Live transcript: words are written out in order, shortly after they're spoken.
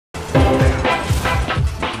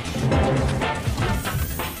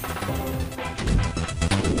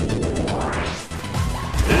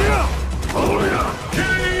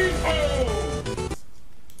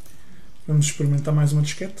Vamos experimentar mais uma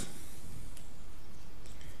disquete.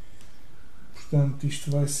 Portanto, isto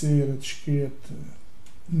vai ser a disquete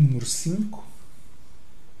número 5.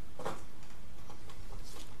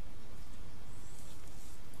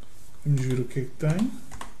 Vamos ver o que é que tem.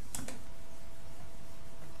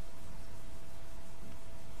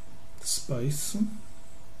 Space.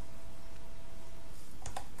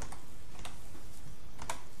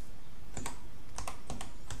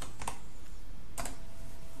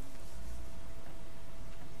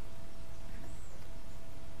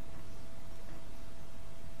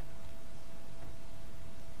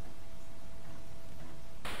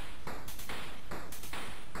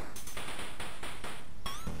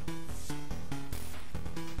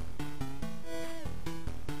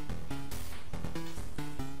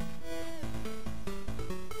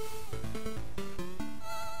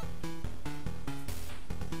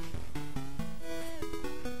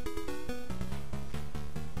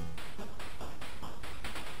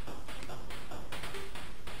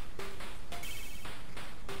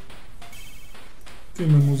 Tem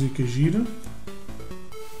uma música gira.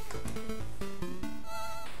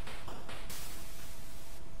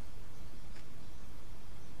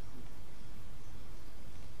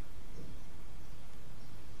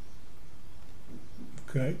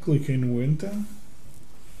 Ok, cliquei no Enter.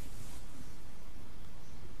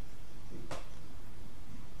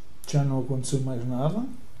 Já não aconteceu mais nada.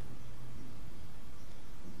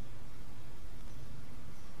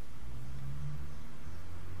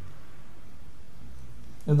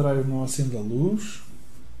 A drive não acende a luz.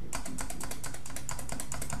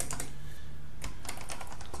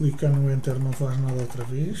 Clicar no Enter não faz nada outra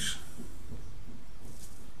vez.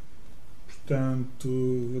 Portanto,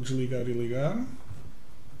 vou desligar e ligar.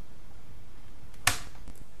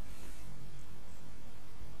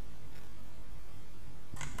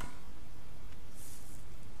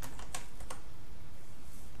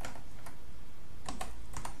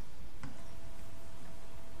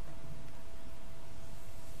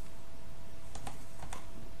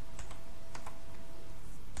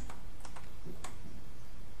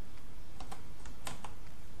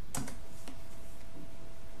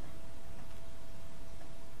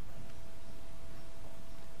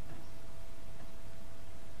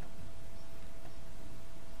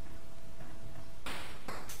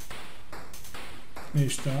 Aí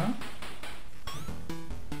está.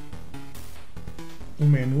 O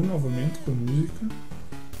menu novamente com a música.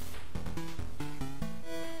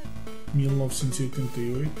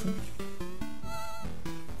 1988.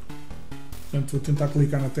 Portanto, vou tentar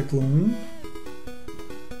clicar na tecla 1.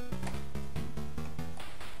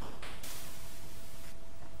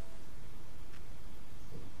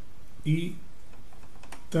 E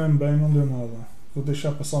também não deu nada. Vou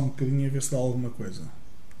deixar passar um bocadinho a ver se dá alguma coisa.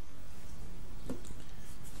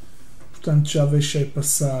 Portanto, já deixei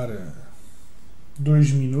passar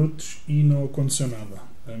 2 minutos e não aconteceu nada.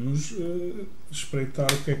 Vamos espreitar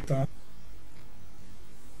o que é que está.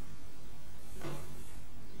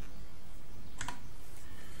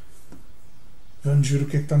 Vamos ver o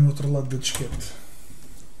que é que está no outro lado da disquete.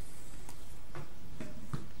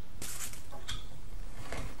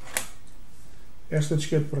 Esta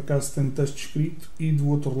disquete por acaso tem texto escrito e do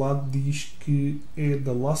outro lado diz que é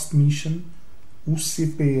da Last Mission o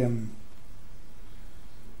CPM.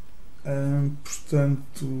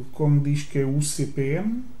 Portanto, como diz que é o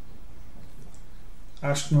CPM,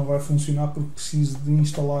 acho que não vai funcionar porque preciso de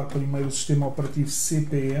instalar primeiro o sistema operativo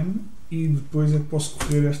CPM e depois é que posso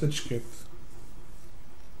correr esta disquete.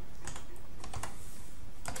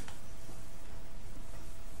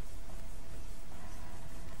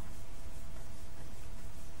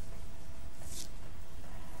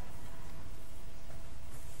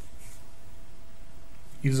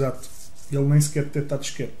 Exato, ele nem sequer detecta a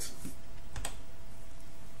disquete.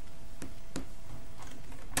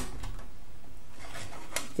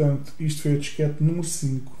 Portanto, isto foi a disquete número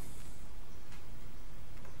 5.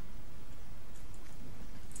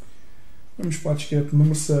 Vamos para a disquete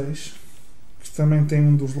número 6, que também tem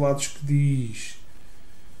um dos lados que diz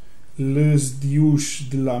Les dieux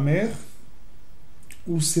de la mer,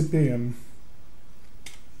 o CPM.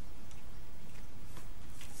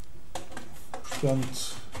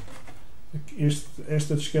 Portanto,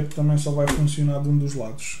 esta disquete também só vai funcionar de um dos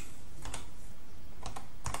lados.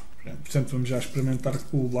 Portanto, vamos já experimentar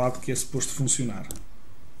com o lado que é suposto funcionar.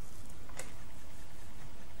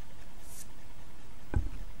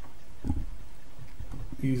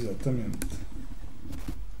 Exatamente.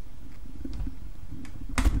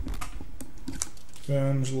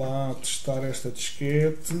 Vamos lá testar esta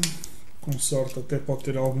disquete. Com sorte até pode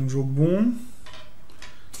ter algum jogo bom.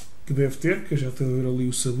 Que deve ter, que eu já estou a ver ali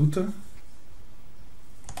o Saboteur.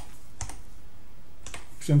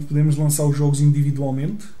 Portanto, podemos lançar os jogos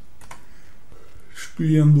individualmente,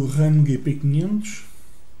 escolhendo Run GP500,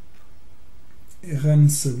 Run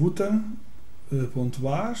Saboteur, ponto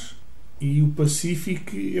base, e o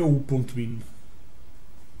Pacific é o ponto bin.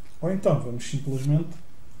 Ou então vamos simplesmente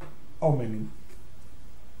ao menu.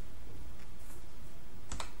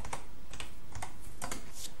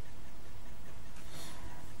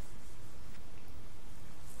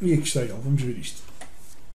 E aqui está ele, vamos ver isto.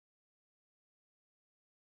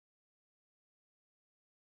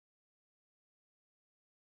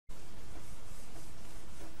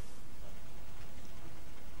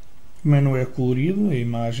 O menu é colorido, a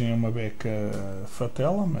imagem é uma beca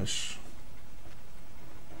fatela, mas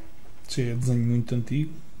isso é desenho muito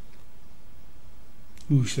antigo.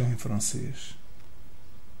 Isto é em francês.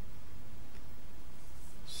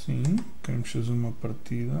 Sim, queremos fazer uma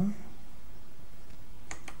partida.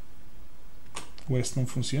 O S não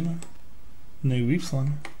funciona, nem o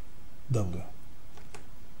Y. W.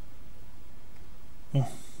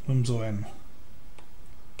 Bom, vamos ao N.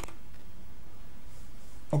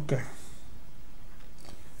 Ok.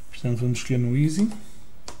 Portanto, vamos escolher no Easy.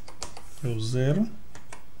 É o 0.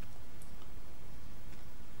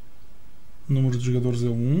 O número de jogadores é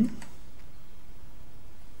o 1.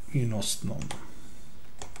 E o nosso nome.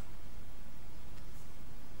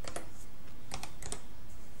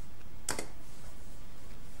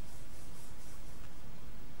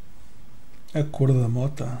 A cor da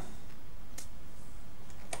mota.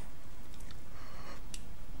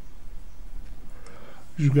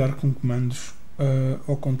 Jogar com comandos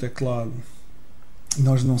ou com teclado.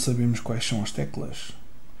 Nós não sabemos quais são as teclas,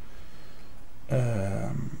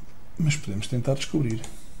 mas podemos tentar descobrir.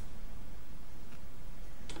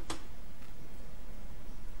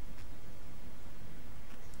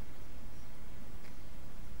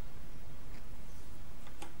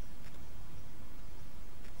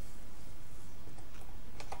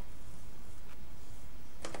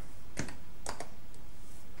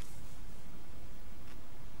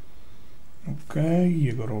 Ok, e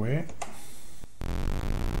agora o E. E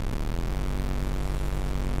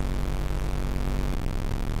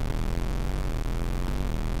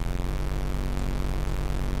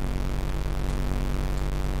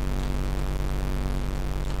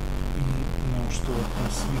não estou a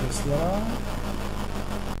conseguir acelerar.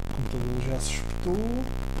 O computador já se espetou.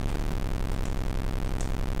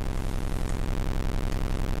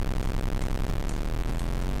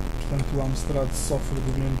 Portanto, o Amstrad sofre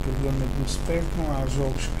do mesmo problema do Spectrum. Há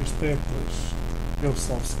jogos que as teclas eu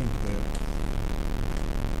salvo-se quem puder.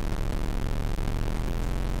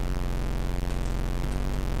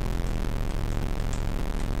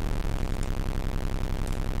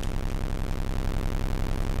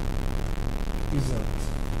 Exato.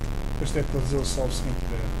 As teclas eu salvo-se quem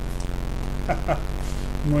puder.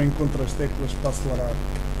 Não encontro as teclas para acelerar.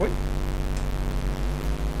 Oi?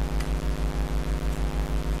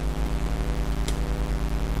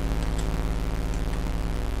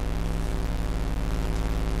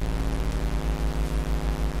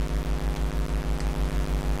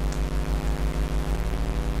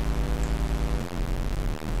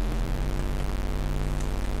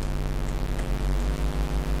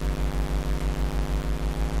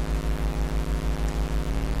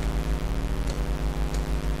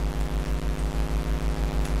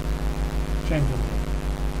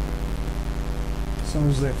 São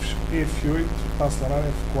os Fs. F8 para acelerar,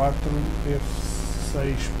 F4,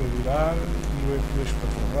 F6 para virar e o F2 para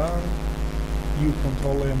travar, e o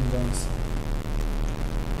controle é a mudança.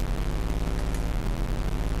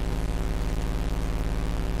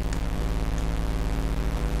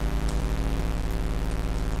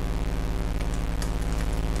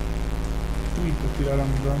 E para tirar a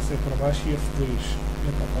mudança é para baixo e F2.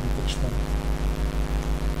 Está muito distante.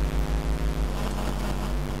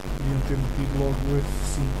 Podiam ter metido logo o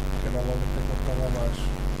F5, que era logo até que estava abaixo.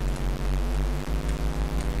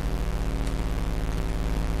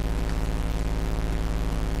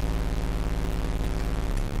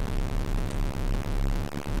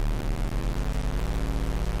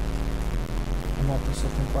 A moto só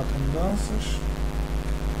tem 4 mudanças.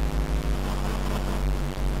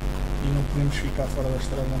 E não podemos ficar fora da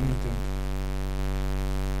estrada há muito tempo.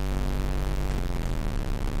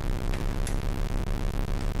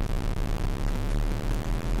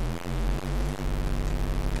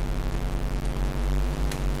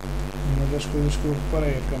 Das coisas que eu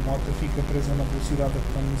reparei é que a moto fica presa na velocidade a que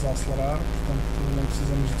estamos a acelerar, portanto não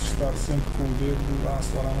precisamos de estar sempre com o dedo a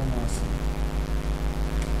acelerar no máximo.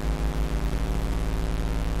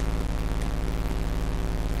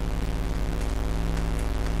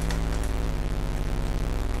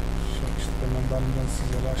 Só que isto mandar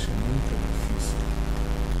mudanças abaixo é muito difícil.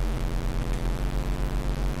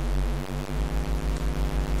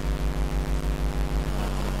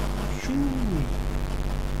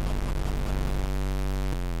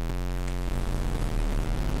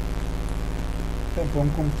 Até para um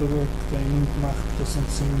computador que tem muito má reputação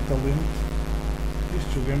de ser muito lento,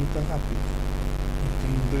 este jogo é muito rápido.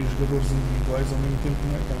 Tem dois jogadores individuais ao mesmo tempo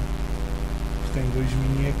no ecrã. Tem dois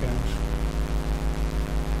mini ecrãs.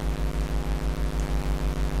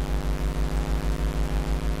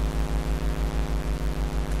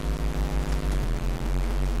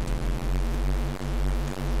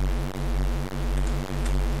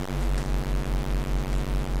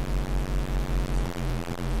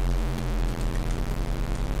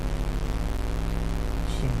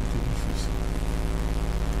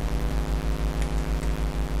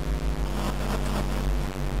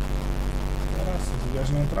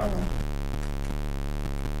 Não entravam.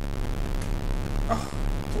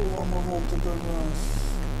 Estou a uma volta de avanço.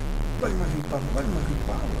 Vai-me arripar, vai-me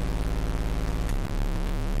arripar.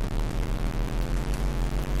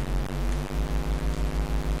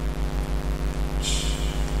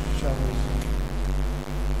 Já vejo.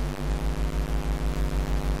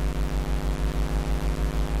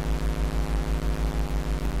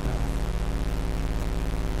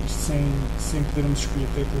 Isto sem podermos escolher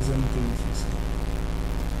teclas é muito difícil.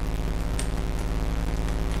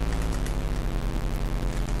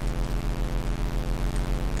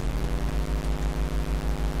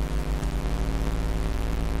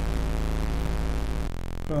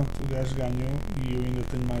 Pronto, o gajo ganhou e eu ainda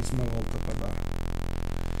tenho mais uma volta para dar.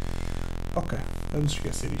 Ok, vamos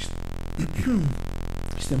esquecer isto.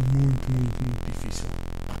 Isto é muito difícil.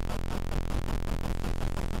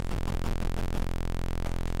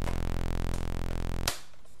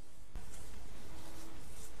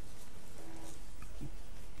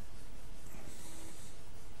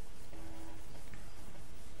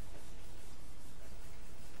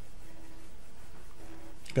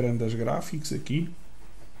 Grandes gráficos aqui.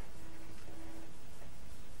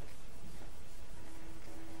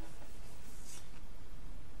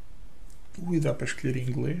 E dá para escolher em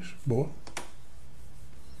inglês. Boa.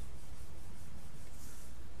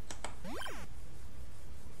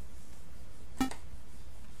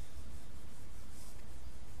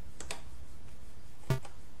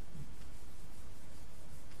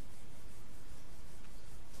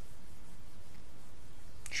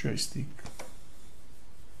 Joystick.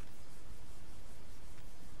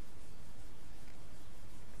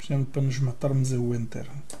 Portanto, para nos matarmos é o Enter.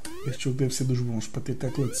 Este jogo deve ser dos bons. Para ter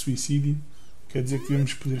tecla de suicídio, quer dizer que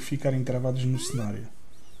devemos poder ficar encravados no cenário.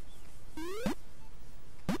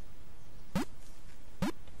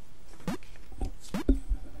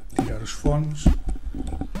 Tirar os fones.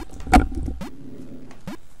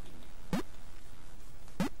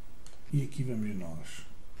 E aqui vamos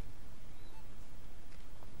nós.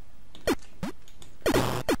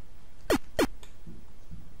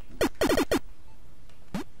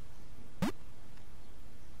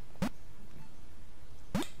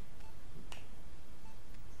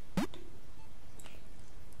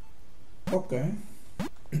 Ok,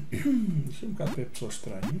 isto é um bocado para a pessoa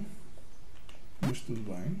estranho, mas tudo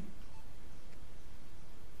bem.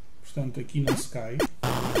 Portanto, aqui não se cai.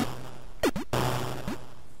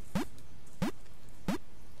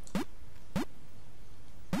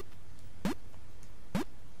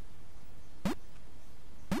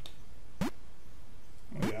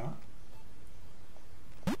 Olha,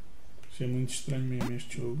 isto é muito estranho mesmo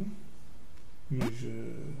este jogo, mas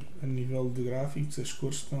a nível de gráficos as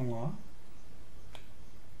cores estão lá.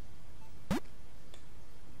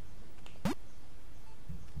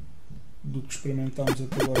 Do que experimentámos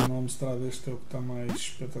até agora no Amstrad, este é o que está mais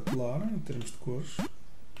espetacular em termos de cores.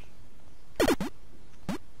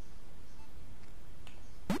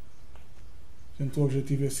 Portanto, o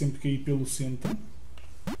objetivo é sempre cair pelo centro.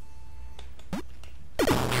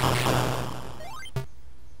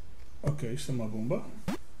 Ok, isto é uma bomba.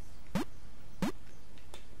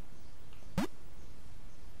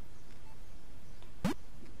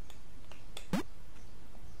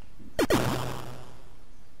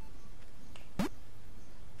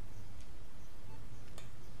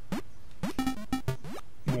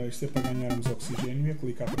 Isto é para ganharmos oxigênio, é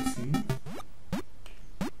clicar para cima.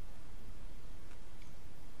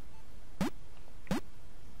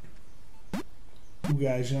 O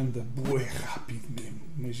gajo anda bué rápido mesmo,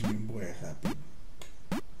 mas mesmo bué rápido.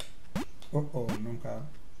 Oh, não cabe.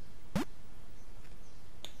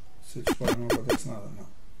 Se eu disparar não acontece nada,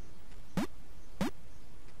 não.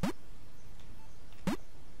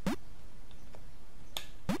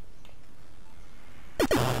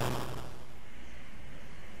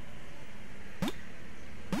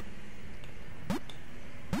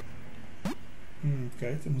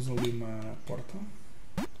 temos ali uma porta.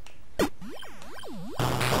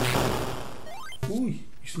 Ui,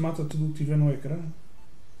 isto mata tudo o que tiver no ecrã.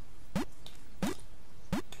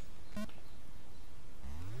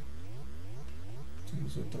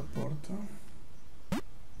 Temos outra porta.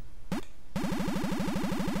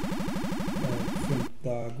 A corrente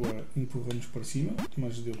da água empurra-nos para cima,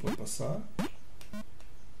 mas deu para passar.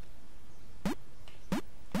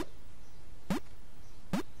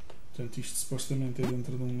 Portanto, isto supostamente é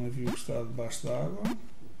dentro de um navio que está debaixo da água.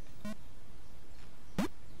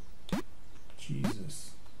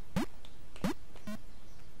 Jesus.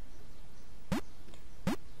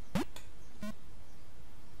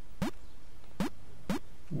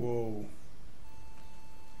 Uou.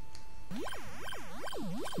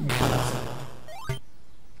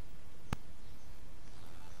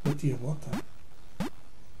 Bati a bota?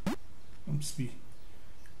 Não percebi.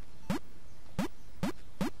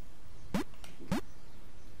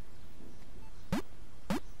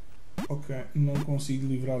 Ok, não consigo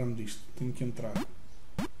livrar-me disto. Tenho que entrar.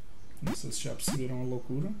 Não sei se já perceberam a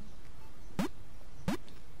loucura.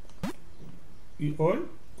 E olha,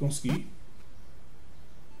 consegui.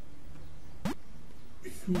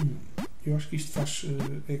 Eu acho que isto faz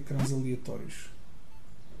ecrãs aleatórios.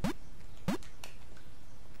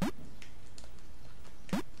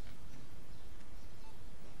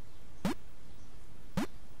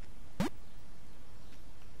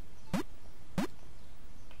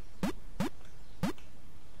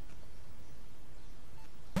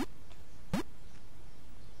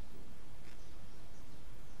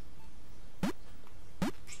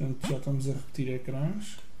 Portanto, já estamos a repetir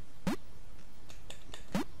ecrãs.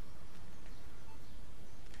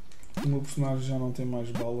 O meu personagem já não tem mais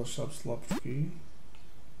balas, sabe-se lá porquê.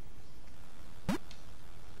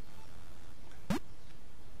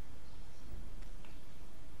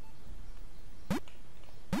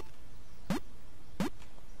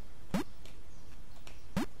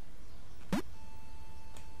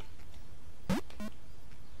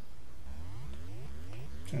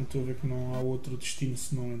 Portanto, estou a ver que não há outro destino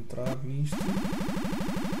se não entrar nisto.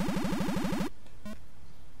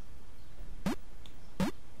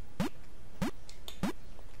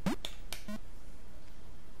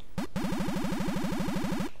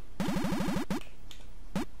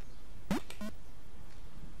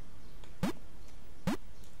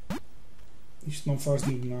 Isto não faz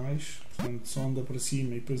diagonais, portanto só anda para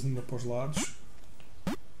cima e depois anda para os lados.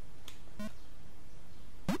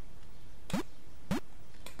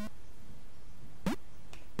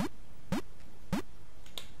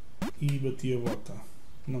 E bati a bota.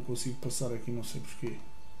 Não consigo passar aqui, não sei porquê.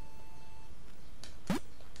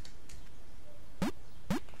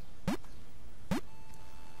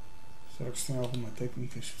 Será que isto tem alguma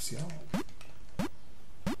técnica especial?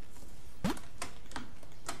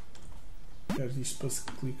 Quero isto para se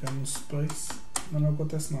clicar no space, mas não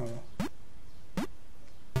acontece nada.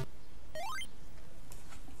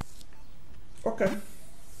 Ok.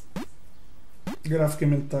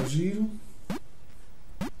 Graficamente está giro,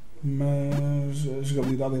 mas a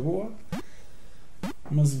jogabilidade é boa.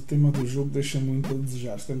 Mas o tema do jogo deixa muito a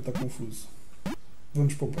desejar, está muito confuso.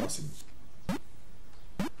 Vamos para o próximo.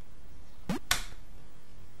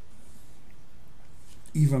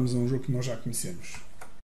 E vamos a um jogo que nós já conhecemos.